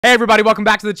Hey everybody, welcome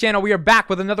back to the channel. We are back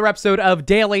with another episode of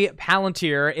Daily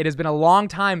Palantir. It has been a long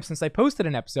time since I posted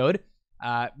an episode.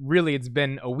 Really, it's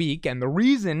been a week, and the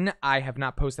reason I have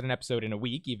not posted an episode in a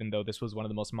week, even though this was one of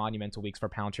the most monumental weeks for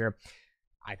Palantir,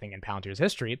 I think in Palantir's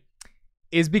history,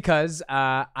 is because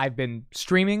I've been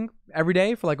streaming every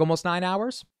day for like almost 9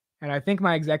 hours, and I think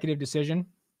my executive decision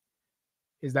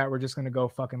is that we're just going to go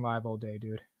fucking live all day,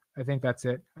 dude. I think that's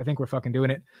it. I think we're fucking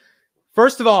doing it.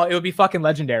 First of all, it would be fucking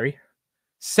legendary.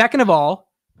 Second of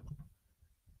all,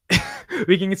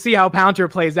 we can see how Palantir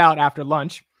plays out after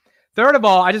lunch. Third of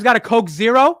all, I just got a Coke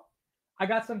Zero. I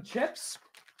got some chips.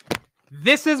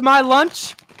 This is my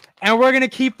lunch, and we're going to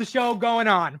keep the show going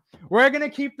on. We're going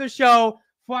to keep the show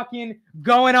fucking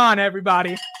going on,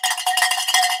 everybody.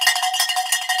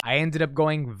 I ended up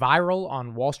going viral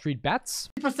on Wall Street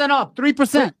Bets. 3% off,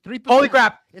 3%. 3%. Holy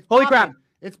crap. Holy crap.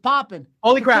 It's popping.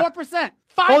 Holy crap. 4%.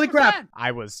 5%. Holy crap.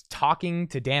 I was talking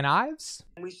to Dan Ives.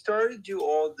 We started to do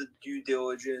all the due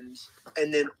diligence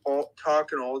and then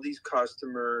talking to all these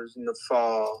customers in the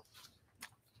fall.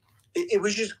 It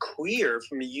was just clear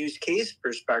from a use case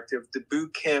perspective, the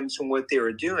boot camps and what they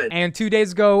were doing. And 2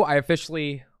 days ago, I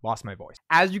officially lost my voice.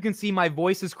 As you can see, my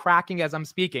voice is cracking as I'm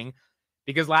speaking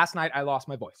because last night I lost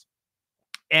my voice.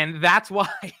 And that's why...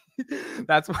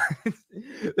 That's why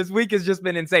this week has just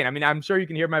been insane. I mean, I'm sure you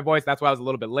can hear my voice. That's why I was a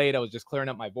little bit late. I was just clearing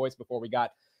up my voice before we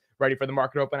got ready for the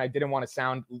market open. I didn't want to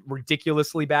sound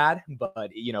ridiculously bad, but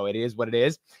you know, it is what it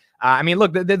is. I mean,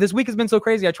 look, this week has been so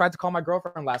crazy. I tried to call my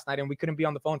girlfriend last night and we couldn't be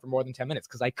on the phone for more than 10 minutes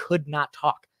because I could not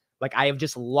talk. Like, I have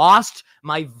just lost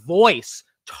my voice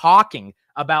talking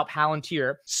about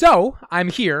Palantir. So I'm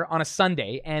here on a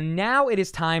Sunday, and now it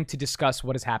is time to discuss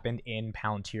what has happened in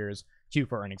Palantir's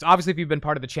Q4 earnings. Obviously, if you've been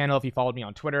part of the channel, if you followed me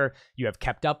on Twitter, you have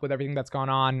kept up with everything that's gone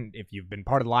on. If you've been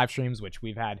part of the live streams, which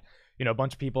we've had, you know, a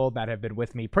bunch of people that have been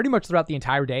with me pretty much throughout the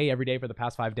entire day, every day for the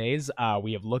past 5 days,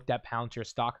 we have looked at Palantir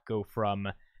stock go from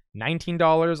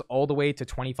 $19 all the way to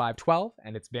 $25.12,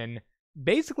 and it's been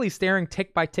basically staring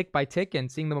tick by tick by tick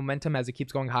and seeing the momentum as it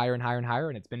keeps going higher and higher and higher,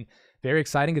 and it's been very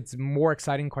exciting. It's more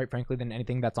exciting, quite frankly, than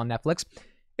anything that's on Netflix.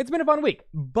 It's been a fun week,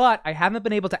 but I haven't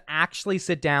been able to actually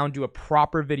sit down, do a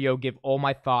proper video, give all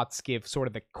my thoughts, give sort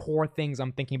of the core things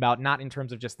I'm thinking about, not in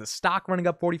terms of just the stock running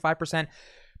up 45%,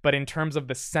 but in terms of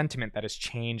the sentiment that has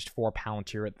changed for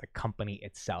Palantir at the company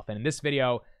itself. And in this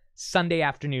video, Sunday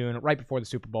afternoon, right before the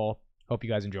Super Bowl, hope you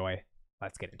guys enjoy.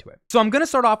 Let's get into it. So I'm going to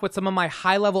start off with some of my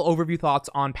high-level overview thoughts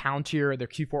on Palantir, their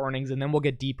Q4 earnings, and then we'll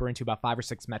get deeper into about 5 or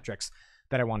 6 metrics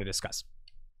that I want to discuss.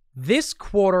 This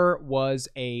quarter was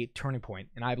a turning point,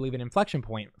 and I believe an inflection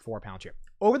point for Palantir.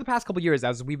 Over the past couple of years,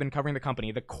 as we've been covering the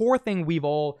company, the core thing we've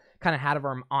all kind of had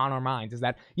on our minds is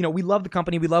that, you know, we love the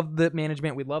company, we love the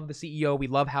management, we love the CEO, we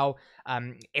love how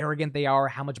arrogant they are,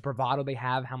 how much bravado they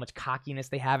have, how much cockiness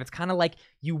they have. It's kind of like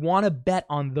you want to bet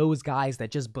on those guys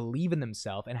that just believe in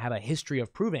themselves and have a history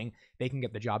of proving they can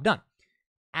get the job done.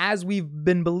 As we've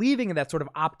been believing in that sort of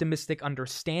optimistic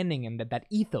understanding and that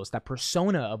ethos, that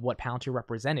persona of what Palantir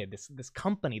represented, this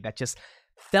company that just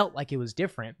felt like it was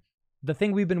different, the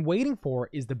thing we've been waiting for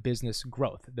is the business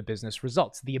growth, the business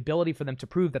results, the ability for them to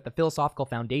prove that the philosophical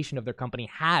foundation of their company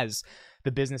has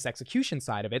the business execution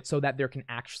side of it so that there can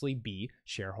actually be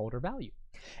shareholder value.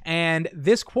 And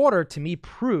this quarter, to me,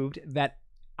 proved that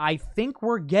I think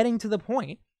we're getting to the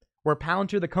point where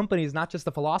Palantir, the company, is not just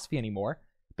a philosophy anymore,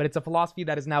 but it's a philosophy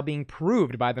that is now being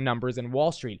proved by the numbers, and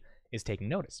Wall Street is taking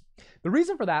notice. The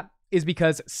reason for that is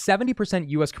because 70%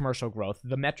 US commercial growth,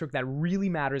 the metric that really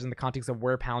matters in the context of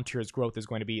where Palantir's growth is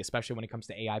going to be, especially when it comes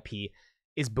to AIP,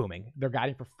 is booming. They're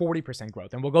guiding for 40%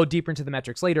 growth, and we'll go deeper into the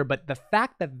metrics later, but the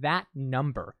fact that that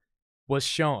number was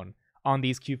shown on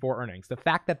these Q4 earnings, the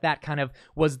fact that that kind of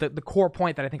was the core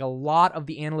point that I think a lot of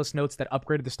the analyst notes that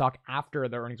upgraded the stock after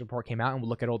the earnings report came out and we'll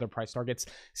look at all their price targets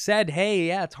said, hey,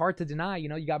 yeah, it's hard to deny. You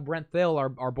know, you got Brent Thill,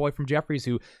 our boy from Jefferies,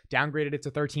 who downgraded it to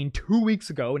 13 2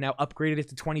 weeks ago, now upgraded it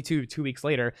to 22 2 weeks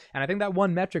later. And I think that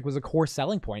one metric was a core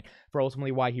selling point for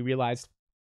ultimately why he realized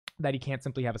that he can't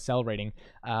simply have a sell rating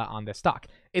on this stock.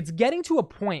 It's getting to a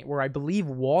point where I believe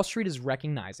Wall Street is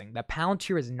recognizing that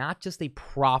Palantir is not just a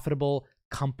profitable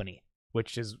company,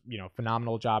 which is, you know,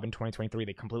 phenomenal job in 2023.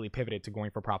 They completely pivoted to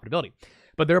going for profitability.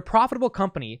 But they're a profitable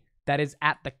company that is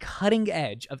at the cutting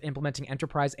edge of implementing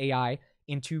enterprise AI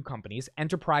into companies.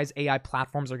 Enterprise AI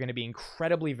platforms are going to be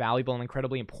incredibly valuable and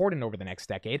incredibly important over the next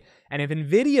decade. And if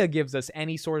NVIDIA gives us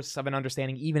any source of an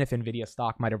understanding, even if NVIDIA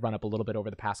stock might have run up a little bit over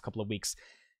the past couple of weeks,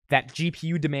 that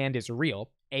GPU demand is real,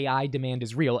 AI demand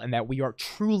is real, and that we are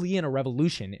truly in a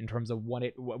revolution in terms of what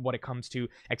it comes to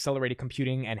accelerated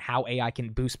computing and how AI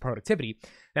can boost productivity,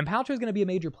 then Palantir is going to be a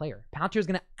major player. Palantir is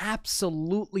going to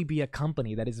absolutely be a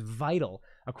company that is vital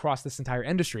across this entire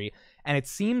industry. And it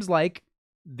seems like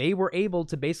they were able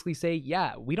to basically say,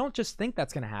 yeah, we don't just think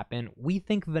that's going to happen. We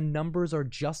think the numbers are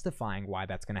justifying why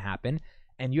that's going to happen.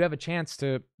 And you have a chance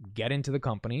to get into the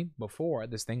company before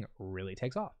this thing really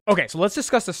takes off. Okay, so let's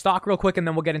discuss the stock real quick, and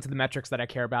then we'll get into the metrics that I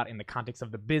care about in the context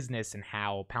of the business and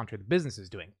how Palantir the business is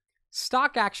doing.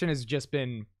 Stock action has just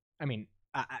been,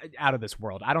 out of this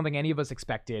world. I don't think any of us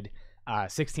expected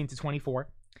 16 to 24.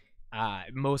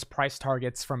 Most price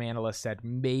targets from analysts said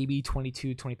maybe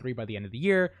 22, 23 by the end of the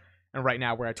year. And right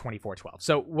now we're at 24.12.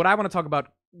 So what I want to talk about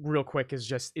real quick is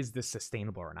just, is this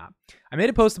sustainable or not? I made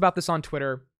a post about this on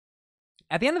Twitter.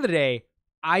 At the end of the day,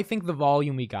 I think the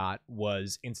volume we got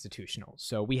was institutional.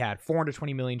 So we had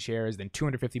 420 million shares, then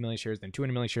 250 million shares, then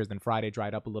 200 million shares, then Friday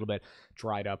dried up a little bit,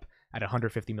 dried up at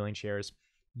 150 million shares.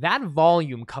 That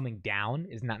volume coming down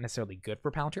is not necessarily good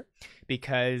for Palantir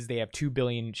because they have 2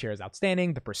 billion shares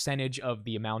outstanding. The percentage of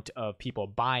the amount of people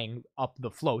buying up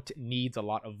the float needs a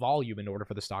lot of volume in order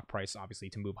for the stock price, obviously,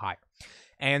 to move higher.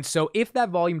 And so if that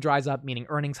volume dries up, meaning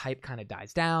earnings hype kind of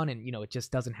dies down and, it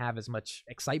just doesn't have as much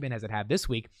excitement as it had this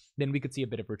week, then we could see a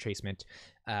bit of retracement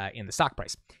in the stock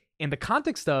price. In the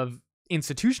context of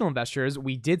institutional investors,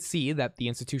 we did see that the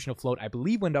institutional float, I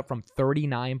believe, went up from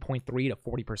 39.3 to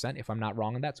 40%, if I'm not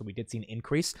wrong on that. So we did see an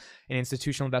increase in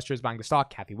institutional investors buying the stock.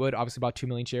 Kathy Wood obviously bought 2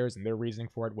 million shares, and their reasoning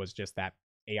for it was just that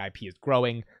AIP is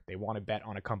growing. They want to bet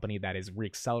on a company that is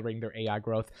reaccelerating their AI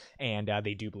growth, and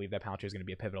they do believe that Palantir is going to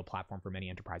be a pivotal platform for many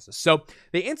enterprises. So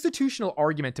the institutional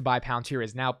argument to buy Palantir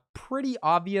is now pretty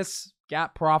obvious,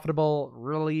 GAAP profitable,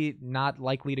 really not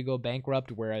likely to go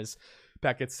bankrupt, whereas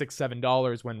back at $6,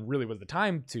 $7 when really was the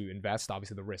time to invest.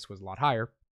 Obviously, the risk was a lot higher.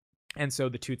 And so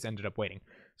the toots ended up waiting.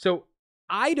 So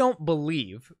I don't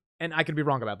believe, and I could be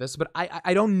wrong about this, but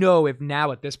I don't know if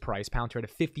now at this price, Palantir at a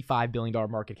 $55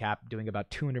 billion market cap, doing about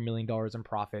 $200 million in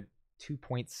profit,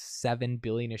 2.7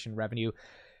 billion-ish in revenue,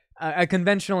 a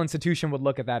conventional institution would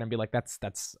look at that and be like,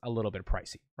 that's a little bit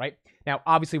pricey, right? Now,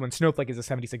 obviously, when Snowflake is a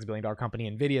 $76 billion company,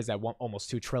 NVIDIA is at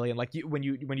almost $2 trillion. Like when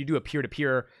you do a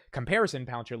peer-to-peer comparison,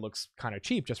 Palantir looks kind of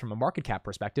cheap just from a market cap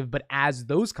perspective. But as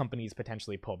those companies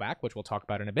potentially pull back, which we'll talk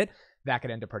about in a bit, that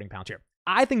could end up hurting Palantir.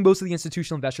 I think most of the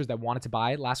institutional investors that wanted to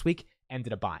buy last week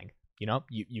ended up buying.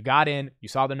 You got in, you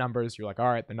saw the numbers, you're like, all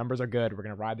right, the numbers are good. We're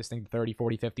going to ride this thing to 30,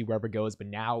 40, 50, wherever it goes. But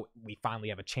now we finally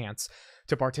have a chance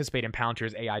to participate in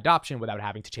Palantir's AI adoption without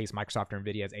having to chase Microsoft or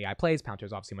NVIDIA's AI plays. Palantir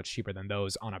is obviously much cheaper than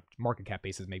those on a market cap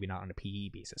basis, maybe not on a PE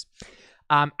basis.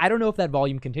 I don't know if that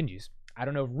volume continues. I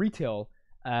don't know if retail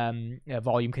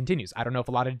volume continues. I don't know if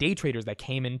a lot of day traders that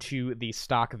came into the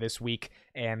stock this week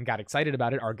and got excited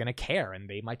about it are going to care, and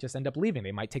they might just end up leaving.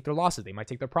 They might take their losses. They might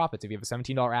take their profits. If you have a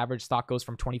 $17 average, stock goes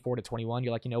from 24 to 21,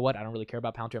 you're like, you know what? I don't really care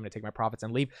about Palantir. I'm going to take my profits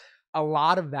and leave. A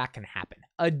lot of that can happen.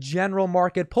 A general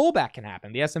market pullback can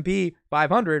happen. The S&P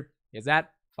 500 is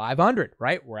at 500,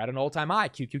 right? We're at an all-time high.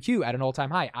 QQQ at an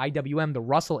all-time high. IWM, the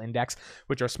Russell Index,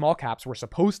 which are small caps, were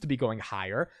supposed to be going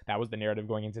higher. That was the narrative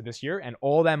going into this year. And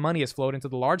all that money has flowed into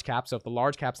the large caps. So if the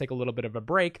large caps take a little bit of a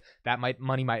break,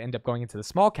 money might end up going into the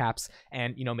small caps.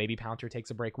 And, maybe Palantir takes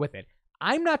a break with it.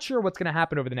 I'm not sure what's going to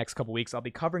happen over the next couple weeks. I'll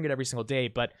be covering it every single day,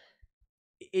 but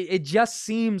it just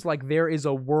seems like there is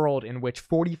a world in which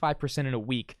 45% in a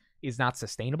week is not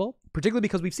sustainable, particularly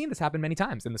because we've seen this happen many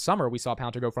times. In the summer, we saw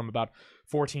Palantir go from about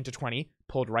 14 to 20,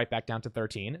 pulled right back down to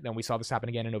 13. Then we saw this happen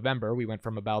again in November. We went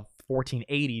from about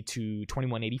 1480 to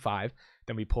 2185.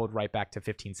 Then we pulled right back to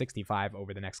 1565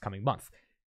 over the next coming month.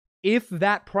 If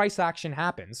that price action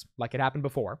happens, like it happened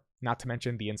before, not to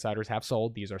mention the insiders have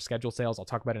sold. These are scheduled sales. I'll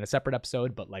talk about it in a separate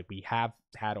episode, but we have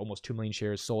had almost 2 million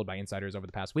shares sold by insiders over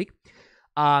the past week.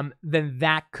 Then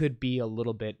that could be a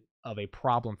little bit of a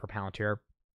problem for Palantir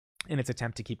in its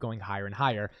attempt to keep going higher and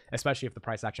higher, especially if the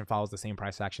price action follows the same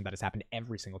price action that has happened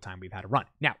every single time we've had a run.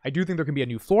 Now, I do think there can be a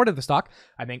new floor to the stock.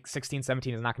 I think 16,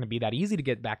 17 is not going to be that easy to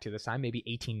get back to this time. Maybe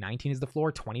 18, 19 is the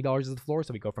floor, $20 is the floor.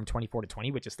 So we go from 24 to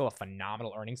 20, which is still a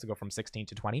phenomenal earnings to go from 16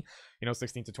 to 20.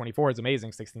 16 to 24 is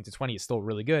amazing. 16 to 20 is still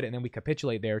really good. And then we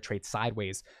capitulate there, trade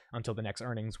sideways until the next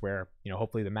earnings where,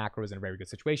 hopefully the macro is in a very good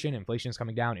situation. Inflation is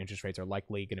coming down. Interest rates are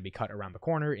likely going to be cut around the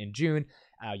corner in June.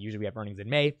 Usually we have earnings in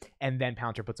May. And then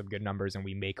Palantir puts up good numbers and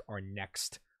we make our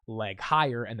next leg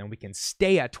higher, and then we can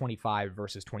stay at 25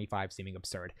 versus 25 seeming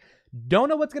absurd. Don't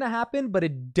know what's going to happen, but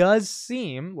it does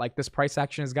seem like this price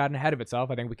action has gotten ahead of itself.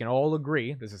 I think we can all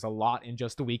agree this is a lot in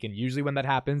just a week, and usually when that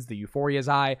happens, the euphoria is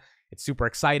high. It's super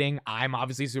exciting. I'm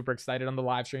obviously super excited on the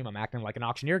live stream. I'm acting like an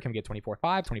auctioneer. Can we get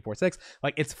 24.5, 24.6?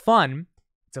 It's fun.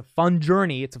 It's a fun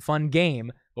journey. It's a fun game,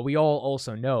 but we all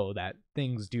also know that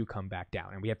things do come back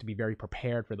down, and we have to be very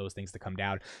prepared for those things to come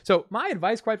down. So my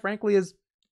advice, quite frankly, is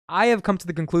I have come to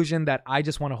the conclusion that I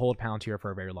just want to hold Palantir for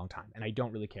a very long time, and I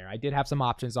don't really care. I did have some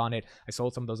options on it. I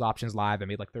sold some of those options live. I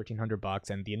made like $1,300,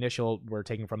 and the initial we're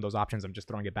taking from those options, I'm just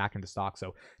throwing it back into stock.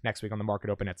 So next week on the market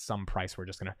open at some price, we're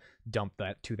just gonna dump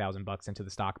that $2,000 into the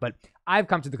stock. But I've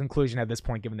come to the conclusion at this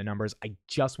point, given the numbers, I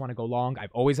just want to go long.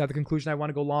 I've always had the conclusion I want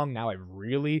to go long. Now I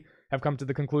really have come to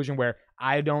the conclusion where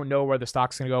I don't know where the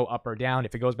stock's going to go up or down.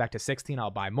 If it goes back to 16,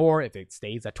 I'll buy more. If it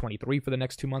stays at 23 for the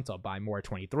next 2 months, I'll buy more at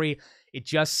 23. It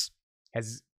just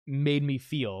has made me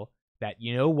feel that,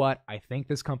 you know what? I think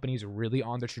this company's really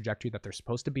on the trajectory that they're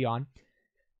supposed to be on.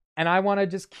 And I want to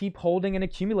just keep holding and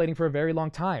accumulating for a very long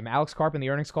time. Alex Karp in the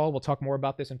earnings call, we'll talk more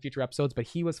about this in future episodes, but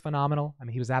he was phenomenal. I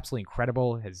mean, he was absolutely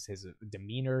incredible. His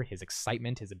demeanor, his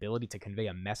excitement, his ability to convey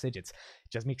a message, it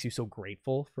just makes you so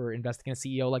grateful for investing in a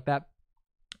CEO like that.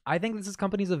 I think this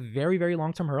company is a very, very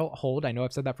long-term hold. I know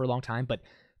I've said that for a long time, but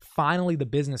finally the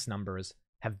business numbers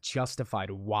have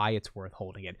justified why it's worth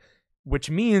holding it, which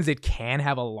means it can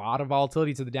have a lot of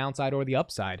volatility to the downside or the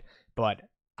upside, but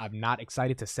I'm not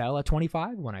excited to sell at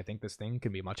 25 when I think this thing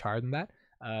can be much higher than that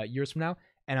years from now.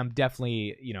 And I'm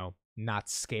definitely, not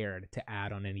scared to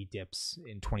add on any dips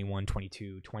in 21,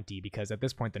 22, 20, because at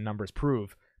this point, the numbers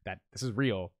prove that this is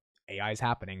real. AI is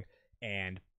happening,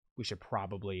 and we should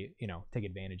probably, take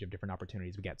advantage of different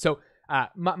opportunities we get. So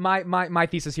my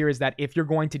thesis here is that if you're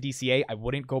going to DCA, I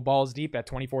wouldn't go balls deep at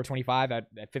 24, 25 at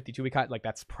 52 week cut. Like,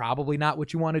 that's probably not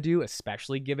what you want to do,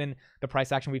 especially given the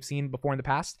price action we've seen before in the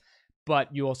past.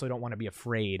 But you also don't want to be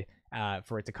afraid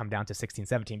for it to come down to 16,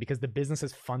 17, because the business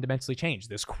has fundamentally changed.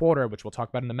 This quarter, which we'll talk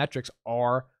about in the metrics,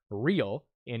 are real.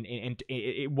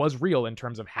 It was real in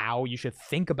terms of how you should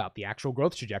think about the actual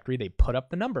growth trajectory. They put up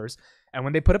the numbers, and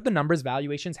when they put up the numbers,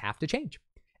 valuations have to change.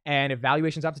 And if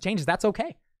valuations have to change, that's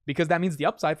okay, because that means the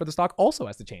upside for the stock also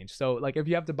has to change. So, like, if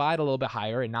you have to buy it a little bit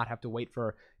higher and not have to wait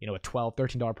for, a $12,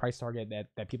 $13 price target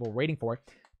that people are waiting for,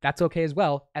 that's okay as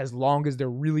well, as long as there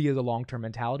really is a long-term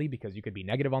mentality, because you could be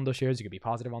negative on those shares, you could be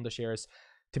positive on those shares.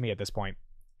 To me, at this point,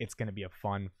 it's going to be a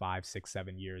fun 5, 6,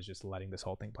 7 years just letting this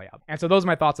whole thing play out. And so those are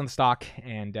my thoughts on the stock,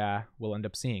 and we'll end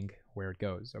up seeing where it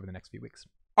goes over the next few weeks.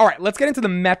 All right, let's get into the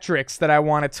metrics that I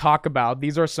want to talk about.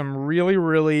 These are some really,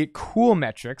 really cool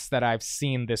metrics that I've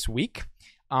seen this week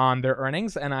on their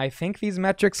earnings, and I think these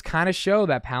metrics kind of show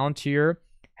that Palantir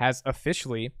has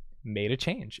officially made a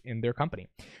change in their company.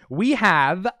 We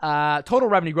have total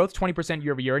revenue growth, 20%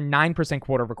 year over year, 9%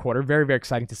 quarter over quarter. Very, very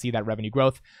exciting to see that revenue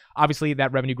growth. Obviously,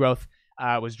 that revenue growth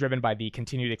was driven by the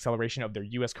continued acceleration of their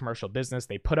U.S. commercial business.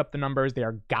 They put up the numbers. They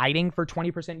are guiding for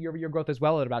 20% year-over-year growth as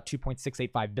well at about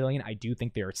 $2.685 billion. I do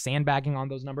think they are sandbagging on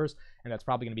those numbers, and that's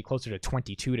probably going to be closer to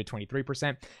 22 to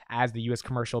 23% as the U.S.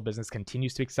 commercial business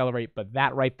continues to accelerate. But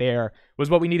that right there was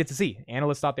what we needed to see.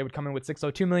 Analysts thought they would come in with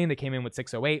 $602 million. They came in with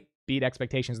 $608, beat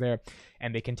expectations there,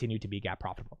 and they continue to be GAAP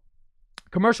profitable.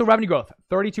 Commercial revenue growth,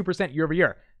 32% year over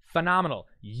year. Phenomenal.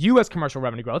 U.S. commercial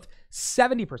revenue growth,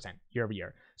 70% year over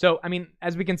year. So, I mean,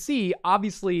 as we can see,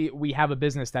 obviously we have a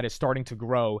business that is starting to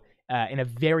grow in a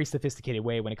very sophisticated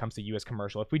way when it comes to U.S.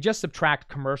 commercial. If we just subtract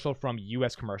commercial from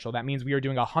U.S. commercial, that means we are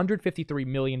doing $153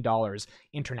 million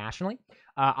internationally.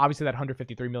 Obviously, that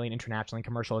 $153 million internationally in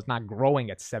commercial is not growing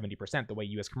at 70% the way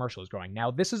U.S. commercial is growing.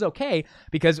 Now, this is okay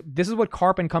because this is what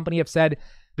Karp and company have said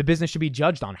the business should be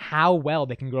judged on, how well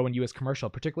they can grow in U.S. commercial,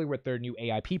 particularly with their new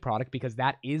AIP product, because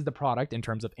that is the product in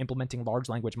terms of implementing large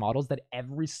language models that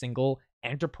every single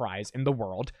enterprise in the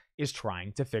world is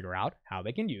trying to figure out how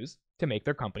they can use to make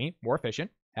their company more efficient,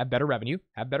 have better revenue,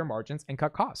 have better margins, and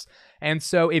cut costs. And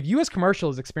so if U.S. commercial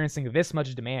is experiencing this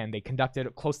much demand, they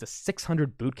conducted close to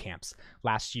 600 boot camps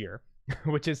last year,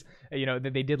 which is,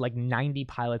 they did like 90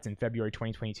 pilots in February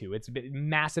 2022. It's a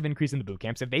massive increase in the boot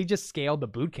camps. If they just scaled the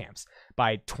boot camps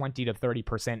by 20 to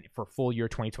 30% for full year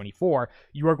 2024,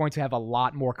 you are going to have a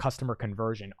lot more customer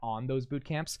conversion on those boot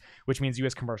camps, which means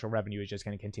U.S. commercial revenue is just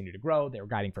going to continue to grow. They're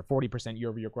guiding for 40%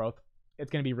 year-over-year growth. It's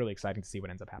going to be really exciting to see what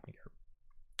ends up happening here.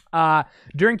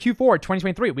 During Q4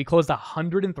 2023, we closed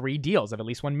 103 deals of at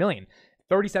least $1 million.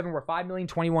 37 were $5 million,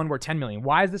 21 were $10 million.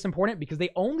 Why is this important? Because they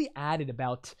only added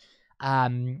about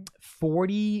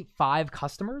 45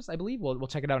 customers, I believe. We'll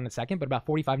check it out in a second, but about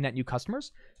 45 net new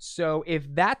customers. So if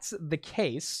that's the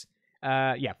case,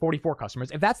 44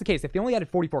 customers. If that's the case, if they only added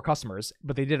 44 customers,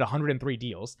 but they did 103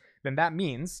 deals, then that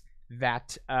means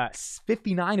that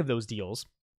 59 of those deals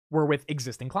were with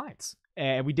existing clients.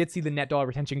 And we did see the net dollar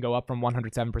retention go up from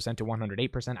 107% to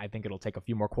 108%. I think it'll take a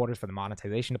few more quarters for the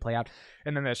monetization to play out.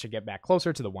 And then that should get back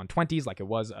closer to the 120s like it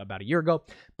was about a year ago.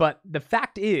 But the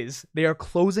fact is they are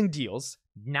closing deals,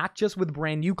 not just with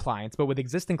brand new clients, but with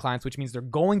existing clients, which means they're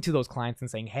going to those clients and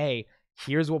saying, hey,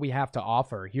 here's what we have to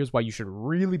offer. Here's why you should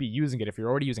really be using it. If you're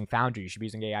already using Foundry, you should be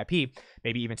using AIP,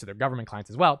 maybe even to their government clients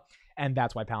as well. And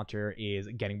that's why Palantir is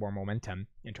getting more momentum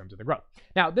in terms of the growth.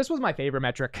 Now, this was my favorite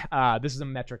metric. This is a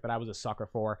metric that I was a sucker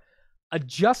for.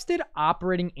 Adjusted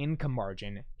operating income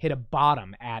margin hit a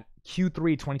bottom at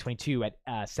Q3 2022 at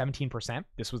 17%.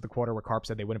 This was the quarter where Carp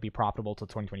said they wouldn't be profitable till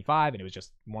 2025, and it was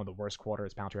just one of the worst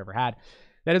quarters Palantir ever had.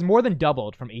 That has more than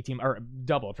doubled from 18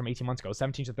 months ago,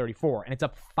 17 to 34, and it's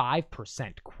up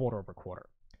 5% quarter over quarter.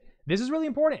 This is really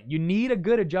important. You need a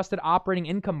good adjusted operating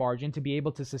income margin to be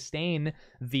able to sustain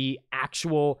the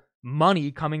actual money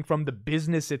coming from the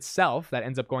business itself that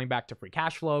ends up going back to free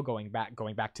cash flow, going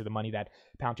back to the money that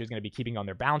Palantir is going to be keeping on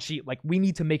their balance sheet. Like, we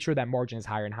need to make sure that margin is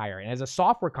higher and higher. And as a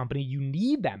software company, you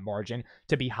need that margin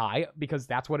to be high because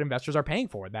that's what investors are paying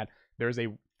for, that there's a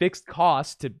fixed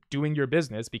cost to doing your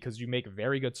business because you make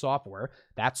very good software.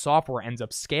 That software ends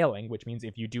up scaling, which means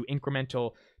if you do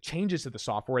incremental changes to the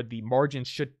software, the margins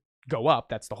should go up.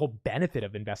 That's the whole benefit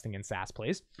of investing in SaaS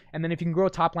plays. And then if you can grow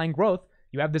top line growth,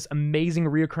 you have this amazing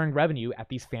recurring revenue at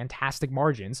these fantastic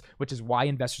margins, which is why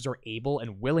investors are able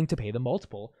and willing to pay the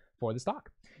multiple for the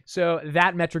stock. So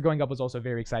that metric going up was also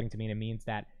very exciting to me, and it means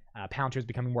that Palantir is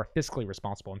becoming more fiscally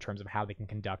responsible in terms of how they can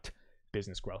conduct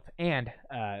business growth and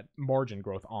margin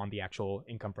growth on the actual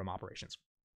income from operations.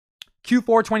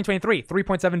 Q4 2023,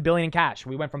 $3.7 billion in cash.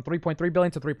 We went from $3.3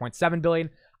 billion to $3.7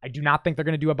 billion. I do not think they're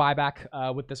going to do a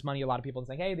buyback with this money. A lot of people are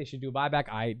saying, hey, they should do a buyback.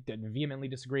 I vehemently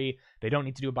disagree. They don't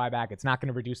need to do a buyback. It's not going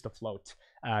to reduce the float.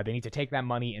 They need to take that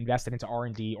money, invest it into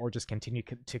R&D, or just continue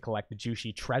to collect the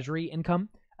juicy treasury income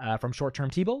from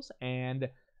short-term T-bills, and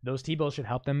those T-bills should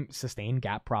help them sustain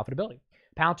GAAP profitability.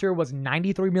 Palantir was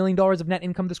 $93 million of net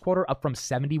income this quarter, up from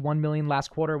 $71 million last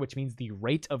quarter, which means the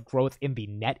rate of growth in the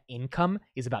net income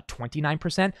is about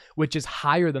 29%, which is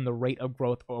higher than the rate of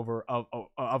growth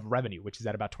of revenue, which is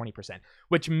at about 20%,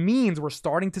 which means we're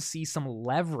starting to see some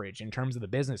leverage in terms of the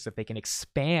business if they can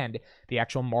expand the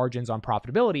actual margins on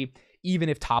profitability, even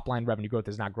if top-line revenue growth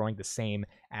is not growing the same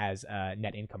as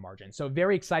net income margin. So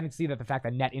very exciting to see that the fact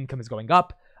that net income is going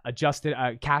up. Adjusted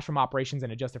cash from operations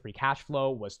and adjusted free cash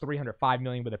flow was $305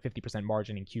 million with a 50%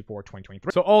 margin in Q4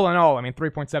 2023. So all in all, I mean,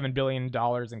 $3.7 billion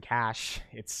in cash.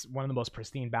 It's one of the most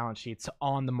pristine balance sheets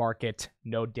on the market,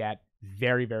 no debt.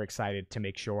 Very, very excited to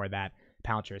make sure that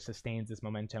Palantir sustains this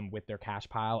momentum with their cash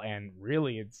pile, and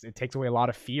really it takes away a lot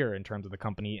of fear in terms of the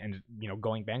company and, you know,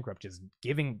 going bankrupt, just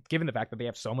given the fact that they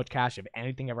have so much cash. If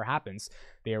anything ever happens,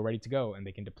 they are ready to go and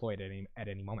they can deploy it at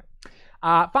any moment.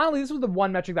 Finally, this was the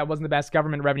one metric that wasn't the best.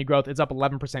 Government revenue growth. It's up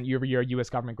 11% year over year. U.S.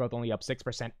 government growth only up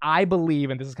 6%. I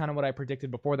believe, and this is kind of what I predicted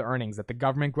before the earnings, that the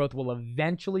government growth will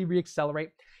eventually reaccelerate.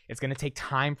 It's going to take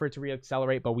time for it to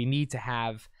reaccelerate, but we need to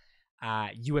have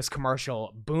U.S.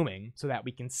 commercial booming so that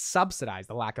we can subsidize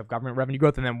the lack of government revenue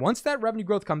growth. And then once that revenue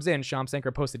growth comes in, Shyam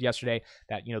Sankar posted yesterday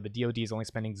that, you know, the DoD is only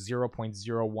spending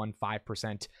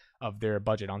 0.015% of their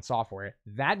budget on software.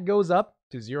 That goes up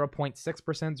to 0.6%,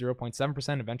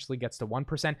 0.7%, eventually gets to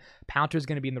 1%. Palantir is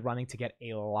going to be in the running to get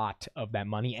a lot of that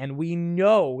money. And we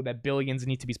know that billions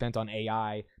need to be spent on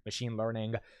AI, machine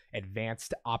learning,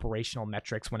 advanced operational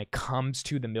metrics when it comes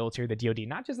to the military, the DoD,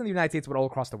 not just in the United States, but all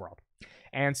across the world.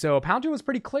 And so Palantir was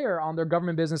pretty clear on their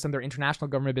government business and their international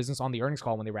government business on the earnings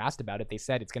call when they were asked about it. They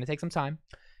said it's going to take some time.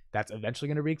 That's eventually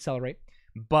going to reaccelerate.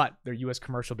 But their U.S.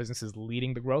 commercial business is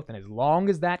leading the growth. And as long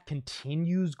as that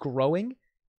continues growing,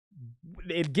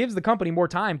 it gives the company more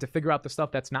time to figure out the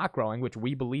stuff that's not growing, which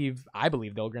I believe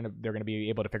they're going to be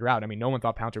able to figure out. I mean, no one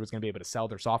thought Palantir was going to be able to sell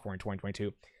their software in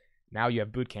 2022. Now you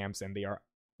have boot camps, and they are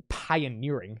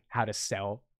pioneering how to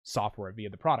sell software via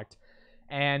the product.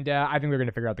 And I think we're going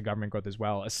to figure out the government growth as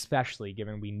well, especially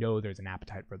given we know there's an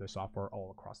appetite for their software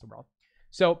all across the world.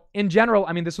 So in general,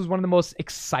 I mean, this was one of the most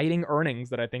exciting earnings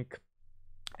that I think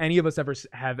any of us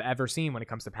have ever seen when it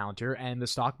comes to Palantir, and the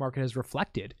stock market has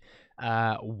reflected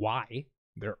why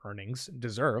their earnings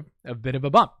deserve a bit of a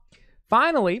bump.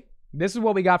 Finally, this is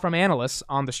what we got from analysts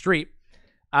on the street.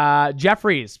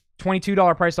 Jefferies,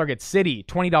 $22 price target. Citi,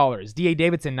 $20. D.A.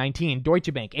 Davidson, $19.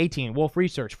 Deutsche Bank, $18. Wolfe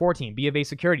Research, $14. BofA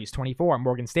Securities, $24.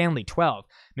 Morgan Stanley, $12.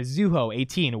 Mizuho,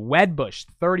 $18. Wedbush,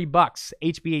 $30.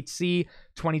 HBHC,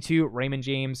 $22. Raymond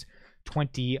James,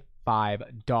 $25.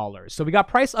 So we got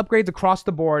price upgrades across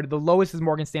the board. The lowest is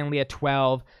Morgan Stanley at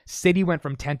 12. Citi went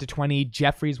from 10 to 20.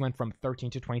 Jefferies went from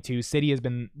 13 to 22. Citi has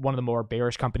been one of the more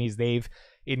bearish companies. They've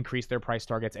increased their price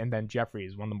targets. And then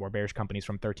Jefferies, one of the more bearish companies,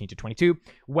 from 13 to 22.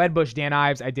 Wedbush, Dan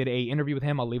Ives, I did a interview with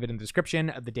him. I'll leave it in the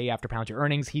description. The day after Palantir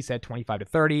earnings, he said 25 to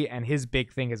 30. And his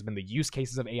big thing has been the use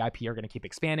cases of AIP are going to keep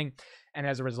expanding. And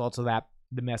as a result of that,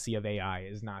 the Messi of AI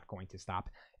is not going to stop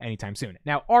anytime soon.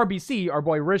 Now, RBC, our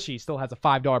boy Rishi, still has a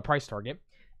 $5 price target.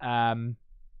 I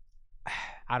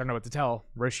don't know what to tell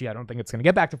Rishi. I don't think it's going to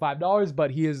get back to $5,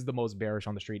 but he is the most bearish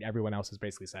on the street. Everyone else has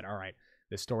basically said, all right,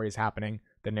 this story is happening.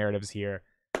 The narrative's here.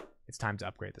 It's time to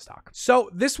upgrade the stock. So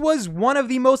this was one of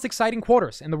the most exciting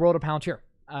quarters in the world of Palantir.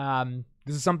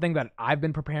 This is something that I've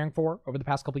been preparing for over the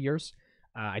past couple of years.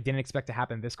 I didn't expect to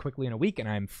happen this quickly in a week, and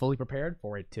I'm fully prepared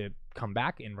for it to come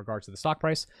back in regards to the stock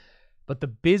price. But the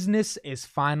business is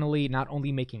finally not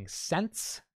only making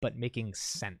sense, but making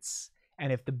sense.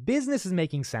 And if the business is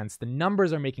making sense, the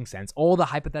numbers are making sense. All the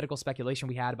hypothetical speculation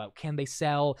we had about can they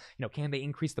sell, can they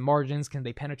increase the margins, can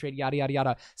they penetrate, yada, yada,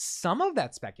 yada. Some of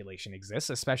that speculation exists,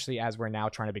 especially as we're now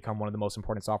trying to become one of the most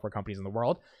important software companies in the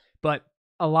world. But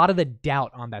a lot of the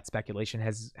doubt on that speculation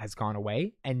has gone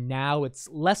away. And now it's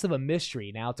less of a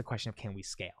mystery. Now it's a question of can we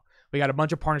scale? We got a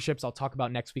bunch of partnerships I'll talk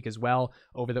about next week as well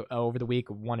over the week.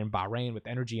 One in Bahrain with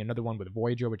energy, another one with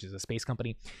Voyager, which is a space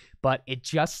company. But it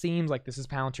just seems like this is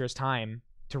Palantir's time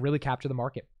to really capture the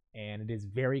market. And it is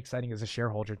very exciting as a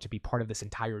shareholder to be part of this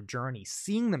entire journey,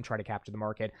 seeing them try to capture the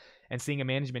market and seeing a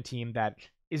management team that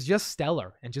is just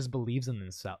stellar and just believes in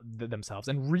themselves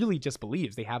and really just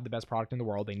believes they have the best product in the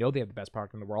world. They know they have the best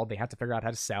product in the world. They have to figure out how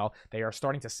to sell. They are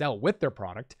starting to sell with their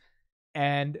product.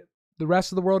 And the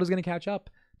rest of the world is going to catch up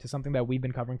to something that we've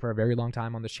been covering for a very long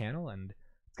time on this channel. And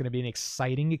it's going to be an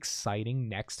exciting, exciting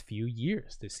next few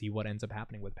years to see what ends up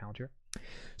happening with Palantir.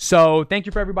 So thank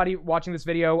you for everybody watching this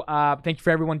video. Thank you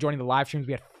for everyone joining the live streams.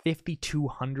 We had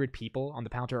 5,200 people on the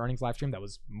Palantir earnings live stream. That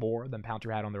was more than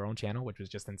Palantir had on their own channel, which was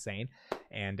just insane.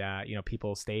 And,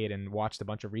 people stayed and watched a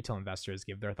bunch of retail investors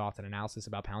give their thoughts and analysis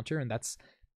about Palantir. And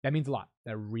that means a lot.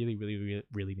 That really, really, really,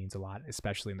 really means a lot,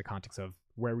 especially in the context of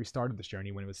where we started this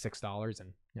journey when it was $6.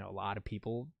 And, a lot of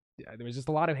people, there was just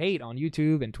a lot of hate on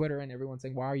YouTube and Twitter and everyone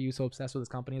saying, why are you so obsessed with this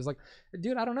company? It's like,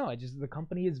 dude, I don't know. The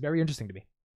company is very interesting to me.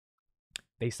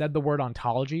 They said the word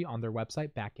ontology on their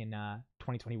website back in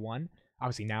 2021.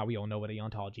 Obviously, now we all know what a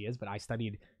ontology is, but I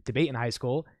studied debate in high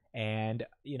school. And,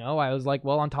 I was like,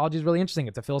 well, ontology is really interesting.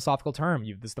 It's a philosophical term.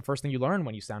 This is the first thing you learn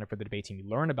when you sign up for the debate team. You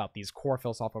learn about these core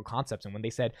philosophical concepts. And when they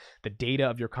said the data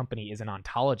of your company is an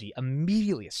ontology,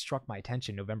 immediately it struck my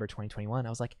attention November 2021. I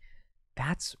was like,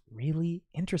 that's really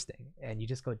interesting. And you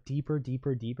just go deeper,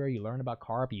 deeper, deeper. You learn about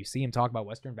Karp. You see him talk about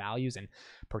Western values and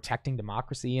protecting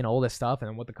democracy and all this stuff. And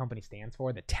then what the company stands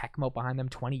for, the tech moat behind them,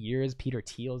 20 years, Peter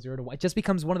Thiel, 0 to 1. It just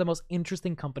becomes one of the most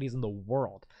interesting companies in the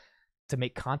world to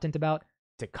make content about,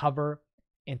 to cover,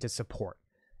 and to support.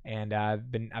 And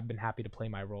I've been happy to play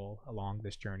my role along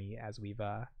this journey as we've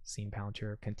seen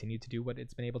Palantir continue to do what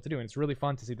it's been able to do. And it's really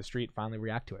fun to see the street finally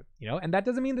react to it, And that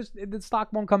doesn't mean the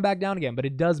stock won't come back down again, but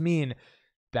it does mean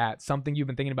that something you've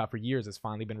been thinking about for years has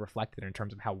finally been reflected in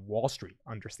terms of how Wall Street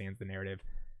understands the narrative,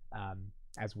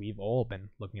 as we've all been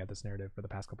looking at this narrative for the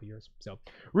past couple of years. So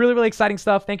really, really exciting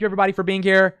stuff. Thank you, everybody, for being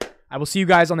here. I will see you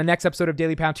guys on the next episode of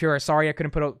Daily Palantir. Sorry I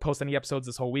couldn't post any episodes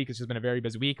this whole week. It's just been a very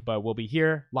busy week, but we'll be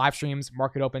here. Live streams,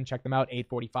 market open. Check them out,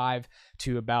 8:45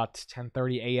 to about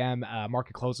 10:30 a.m.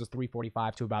 Market closes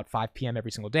 3:45 to about 5 p.m.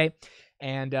 every single day.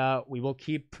 And we will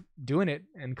keep doing it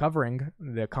and covering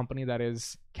the company that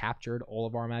has captured all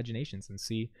of our imaginations and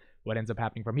see what ends up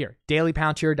happening from here.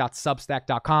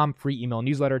 DailyPalantir.substack.com, free email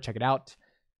newsletter. Check it out.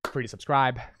 Free to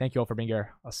subscribe. Thank you all for being here.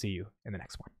 I'll see you in the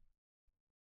next one.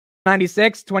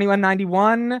 96,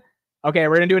 2191. Okay,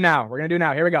 we're going to do it now.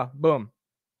 Here we go. Boom.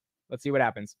 Let's see what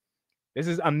happens. This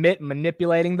is Amit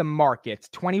manipulating the market.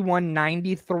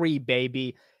 2193,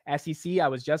 baby. SEC, I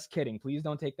was just kidding. Please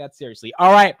don't take that seriously.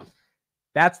 All right.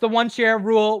 That's the one share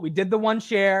rule. We did the one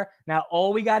share. Now,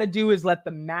 all we got to do is let the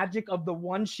magic of the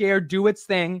one share do its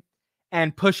thing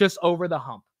and push us over the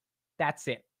hump. That's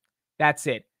it.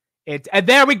 And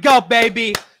there we go,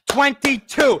 baby.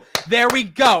 22. There we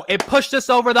go. It pushed us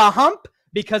over the hump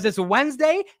because it's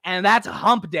Wednesday and that's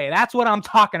hump day. That's what I'm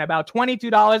talking about.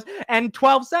 $22.12.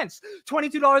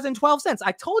 $22.12.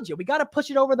 I told you, we got to push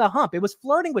it over the hump. It was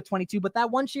flirting with 22, but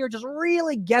that one share just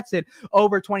really gets it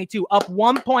over 22, up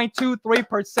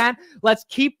 1.23%. Let's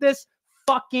keep this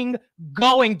fucking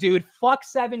going, dude. Fuck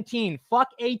 17. Fuck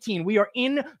 18. We are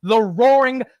in the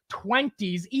roaring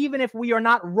 20s, even if we are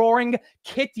not roaring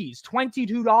kitties.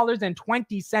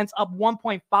 $22.20, up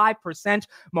 1.5%.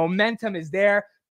 Momentum is there.